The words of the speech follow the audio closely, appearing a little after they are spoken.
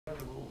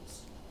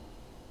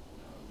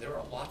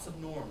lots of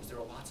norms, there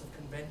are lots of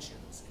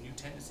conventions, and you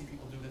tend to see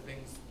people do the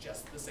things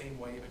just the same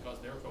way because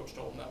their coach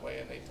told them that way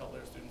and they tell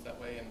their students that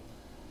way. And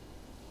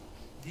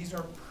these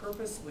are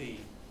purposely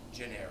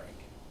generic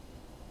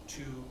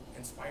to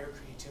inspire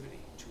creativity,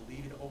 to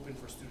leave it open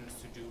for students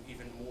to do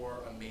even more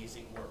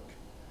amazing work.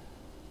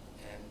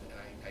 And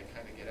I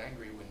kind of get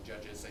angry when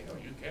judges say, no,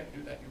 you can't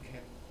do that, you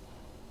can't.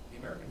 The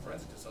American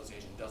Forensic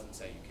Association doesn't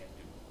say you can't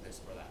do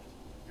this or that.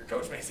 Your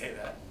coach may say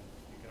that,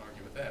 and you can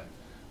argue with them.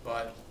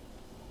 But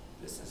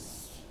this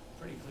is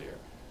pretty clear.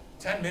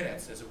 10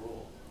 minutes is a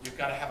rule. You've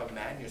got to have a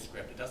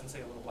manuscript. It doesn't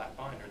say a little black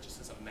binder, it just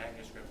says a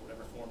manuscript,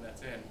 whatever form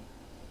that's in.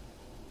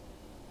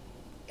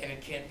 And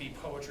it can't be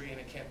poetry and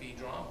it can't be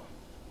drama.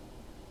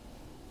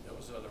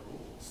 Those are the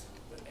rules.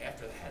 But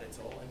after that, it's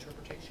all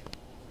interpretation.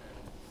 And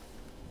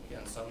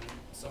again,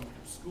 some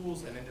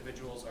schools and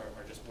individuals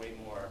are just way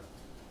more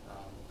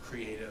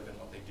creative in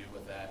what they do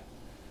with that.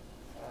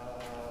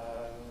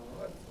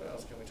 What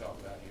else can we talk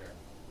about here?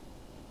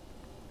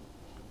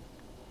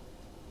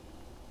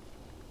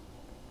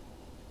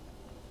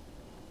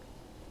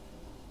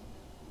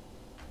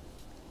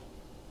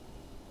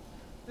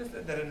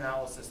 That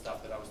analysis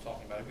stuff that I was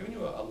talking about. I've given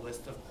you a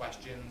list of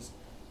questions.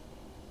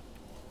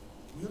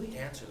 Really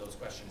answer those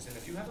questions. And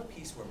if you have a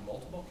piece where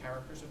multiple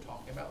characters are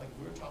talking about, like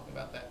we were talking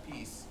about that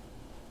piece,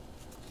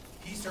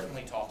 he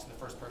certainly talks in the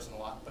first person a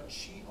lot, but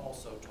she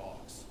also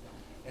talks.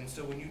 And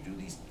so when you do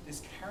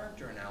this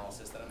character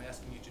analysis that I'm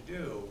asking you to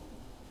do,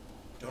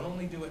 don't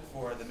only do it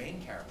for the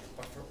main character,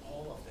 but for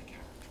all of the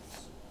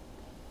characters.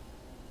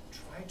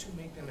 Try to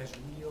make them as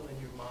real in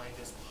your mind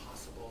as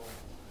possible.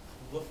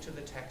 Look to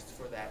the text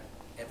for that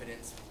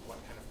evidence of what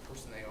kind of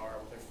person they are,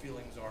 what their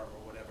feelings are, or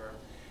whatever.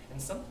 And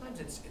sometimes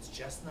it's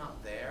just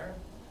not there.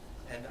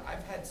 And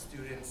I've had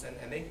students,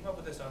 and they come up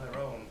with this on their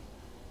own.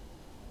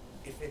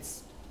 If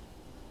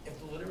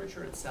the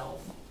literature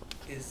itself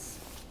is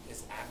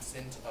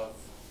absent of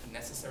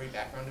necessary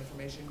background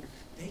information,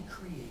 they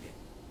create it.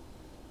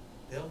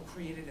 They'll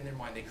create it in their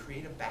mind. They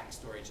create a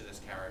backstory to this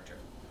character.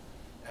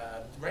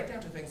 Right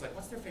down to things like,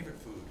 what's their favorite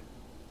food?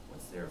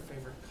 What's their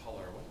favorite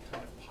color? What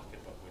kind of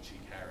pocketbook would she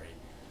carry?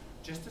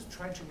 Just to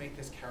try to make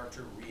this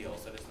character real,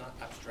 so that it's not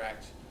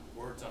abstract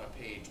words on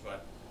a page,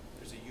 but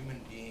there's a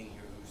human being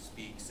here who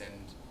speaks.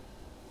 And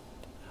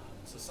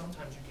so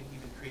sometimes you can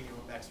even create your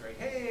own backstory.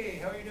 Hey,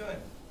 how are you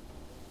doing?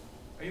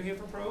 Are you here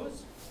for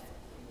Prose?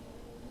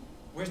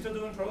 We're still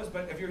doing Prose,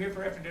 but if you're here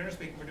for after dinner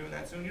speaking, we're doing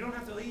that soon. You don't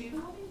have to leave.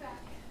 I'll be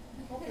back.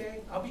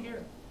 Okay, I'll be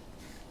here.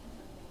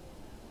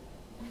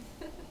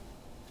 I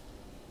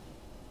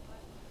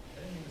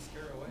didn't mean to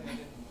scare her away. I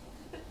didn't.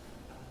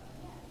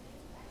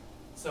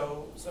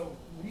 So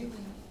really,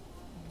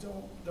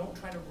 don't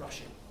try to rush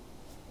it.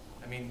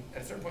 I mean,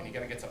 at a certain point, you got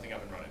to get something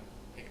up and running.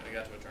 You got to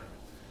get to a tournament.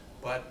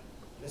 But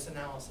this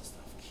analysis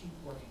stuff, keep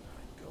working on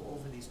it. Go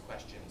over these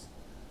questions.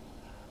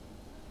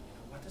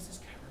 What does this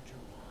character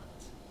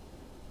want?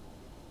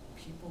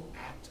 People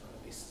act on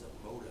the basis of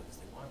motives.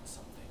 They want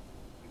something.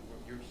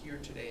 You're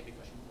here today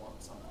because you want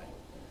something.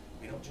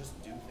 We don't just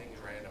do things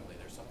randomly.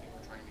 There's something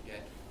we're trying to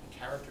get. The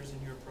characters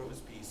in your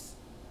prose piece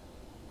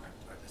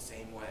are the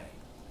same way.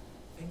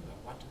 Think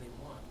about what do they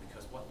want,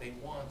 because what they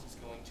want is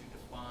going to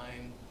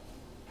define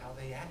how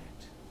they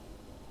act.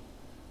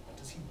 What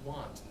does he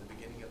want in the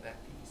beginning of that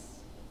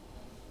piece?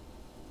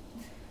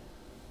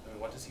 I mean,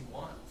 what does he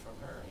want from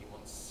her? He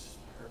wants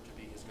her to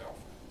be his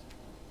girlfriend.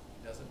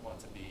 He doesn't want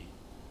to be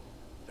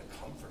the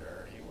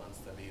comforter. He wants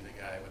to be the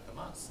guy with the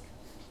musk.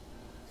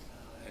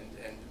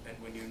 And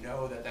when you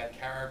know that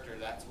character,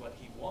 that's what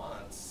he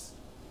wants,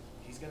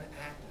 he's going to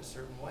act a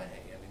certain way.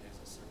 I mean,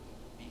 there's a certain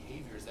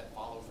behaviors that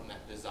follow from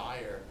that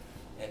desire,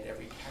 and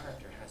every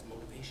character has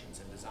motivations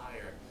and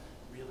desire.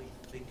 Really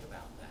think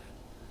about that.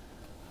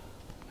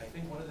 I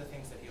think one of the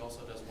things that he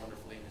also does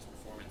wonderfully in his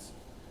performance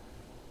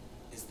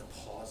is the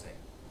pausing.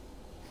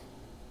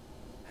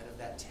 Out of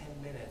that 10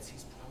 minutes,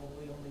 he's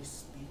probably only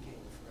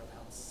speaking for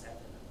about 7 of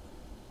them.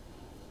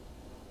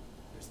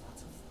 There's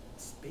lots of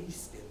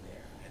space in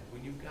there. And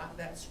when you've got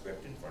that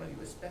script in front of you,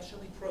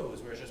 especially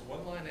prose, where it's just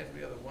one line after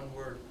the other, one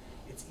word,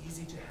 it's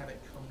easy to have it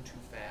come too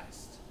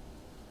fast.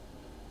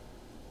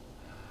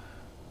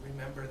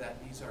 Remember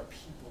that these are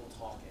people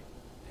talking.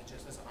 And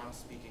just as I'm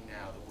speaking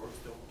now, the words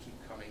don't keep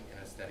coming in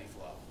a steady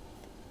flow.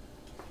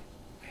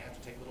 I have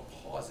to take little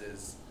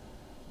pauses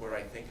where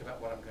I think about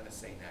what I'm going to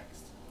say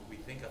next. We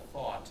think a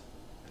thought,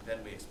 and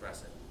then we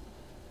express it.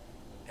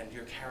 And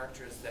your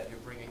characters that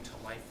you're bringing to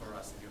life for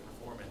us in your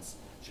performance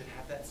should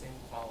have that same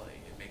quality.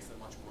 It makes them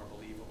much more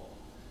believable.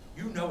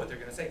 You know what they're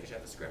going to say because you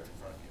have the script in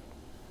front of you.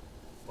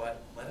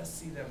 But let us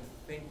see them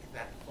think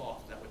that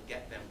thought that would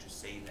get them to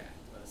say that.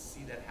 Let us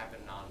see that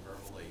happen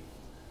non-verbally,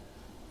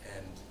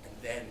 and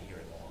then hear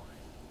the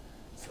line.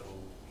 So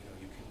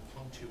you can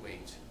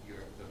punctuate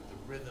the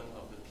rhythm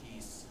of the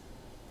piece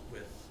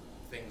with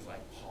things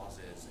like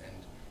pauses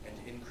and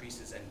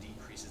increases and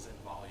decreases in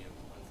volume.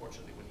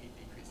 Unfortunately, when he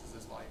decreases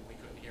his volume, we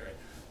couldn't hear it.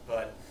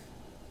 But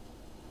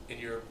in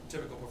your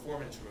typical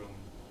performance room,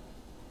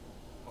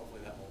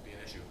 hopefully that won't be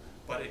an issue.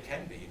 But it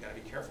can be. You've got to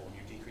be careful. When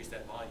you decrease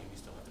that volume, you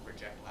still have to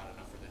project loud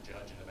enough for the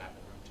judge in the back of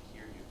the room to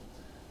hear you.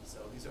 So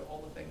these are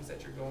all the things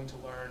that you're going to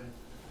learn.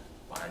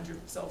 Find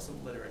yourself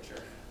some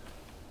literature.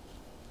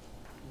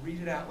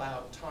 Read it out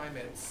loud, time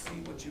it, see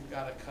what you've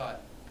got to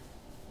cut,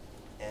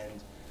 and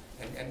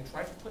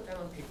try to put down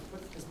on paper,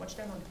 put as much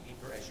down on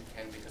paper as you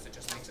can, because it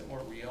just makes it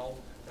more real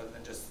rather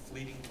than just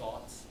fleeting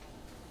thoughts.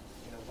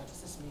 You know, what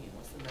does this mean?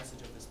 What's the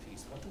message of this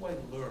piece? What do I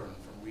learn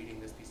from reading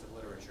this piece of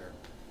literature?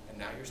 And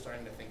now you're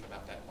starting to think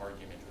about that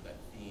argument or that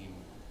theme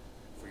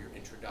for your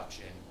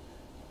introduction.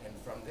 And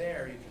from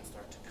there, you can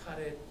start to cut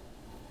it,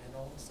 and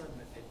all of a sudden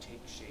it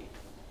takes shape.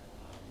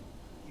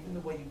 Even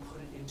the way you put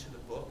it into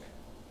the book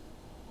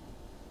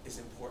is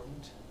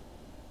important,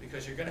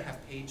 because you're going to have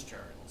page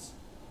turns.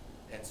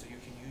 And so you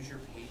can use your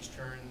page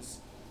turns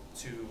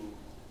to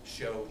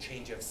show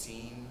change of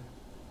scene,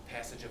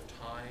 passage of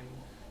time.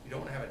 You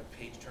don't want to have a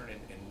page turn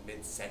in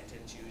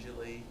mid-sentence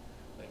usually.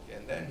 Like,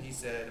 and then he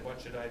said, what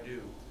should I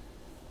do?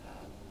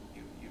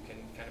 You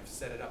can kind of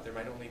set it up. There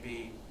might only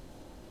be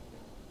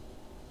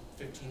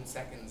 15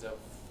 seconds of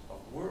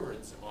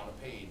words on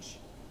a page,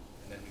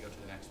 and then we go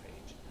to the next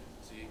page.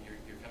 So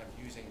you're kind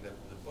of using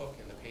the book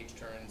and the page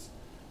turns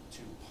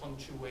to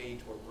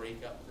punctuate or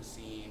break up the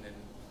scene, and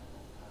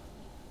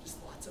just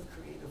lots of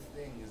creative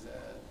things.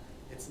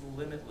 It's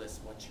limitless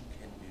what you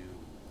can do.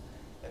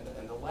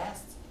 And the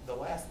last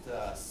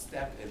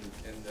step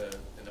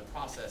in the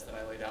process that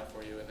I laid out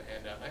for you in the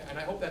handout, and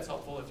I hope that's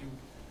helpful. If you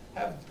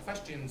have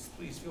questions,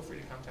 please feel free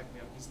to contact me.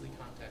 I'm easily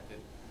contacted.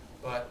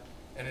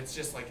 And it's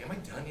just like, am I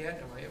done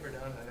yet? Am I ever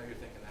done? I know you're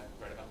thinking that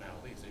right about now.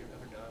 Leyes, are you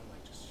ever done?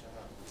 Like, just shut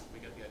up. We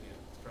get the idea.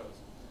 It's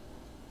Prose.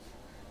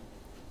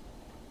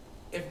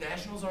 If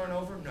nationals aren't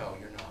over, no,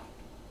 you're not.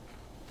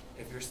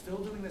 If you're still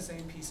doing the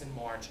same piece in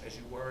March as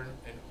you were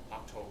in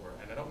October,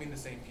 and I don't mean the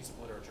same piece of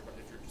literature, but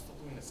if you're still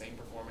doing the same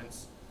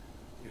performance,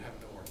 you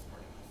haven't been working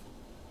hard enough.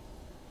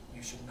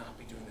 You should not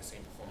be doing the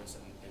same performance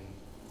in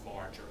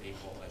March or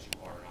April as you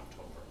are in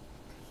October,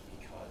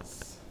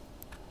 because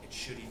it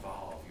should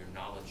evolve. Your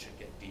knowledge should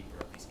get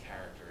deeper of these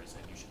characters,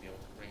 and you should be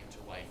able to bring it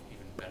to life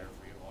even better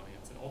for your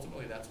audience. And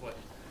ultimately, that's what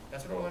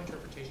oral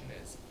interpretation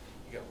is.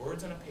 You get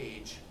words on a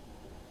page,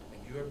 and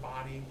your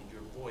body and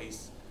your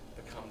voice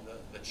become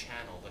the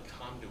channel, the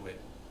conduit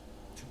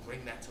to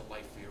bring that to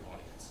life for your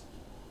audience.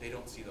 They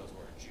don't see those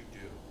words, you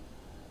do.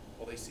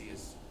 All they see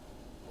is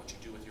what you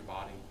do with your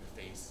body, your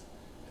face,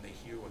 and they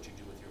hear what you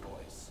do with your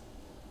voice.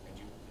 And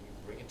you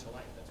bring it to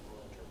life. That's what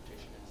oral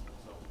interpretation is.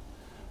 So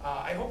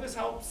I hope this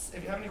helps.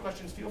 If you have any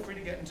questions, feel free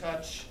to get in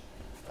touch.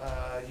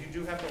 You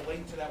do have the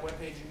link to that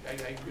webpage.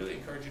 I really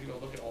encourage you to go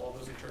look at all of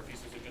those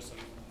interpieces. They're just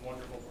some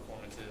wonderful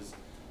performances.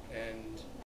 And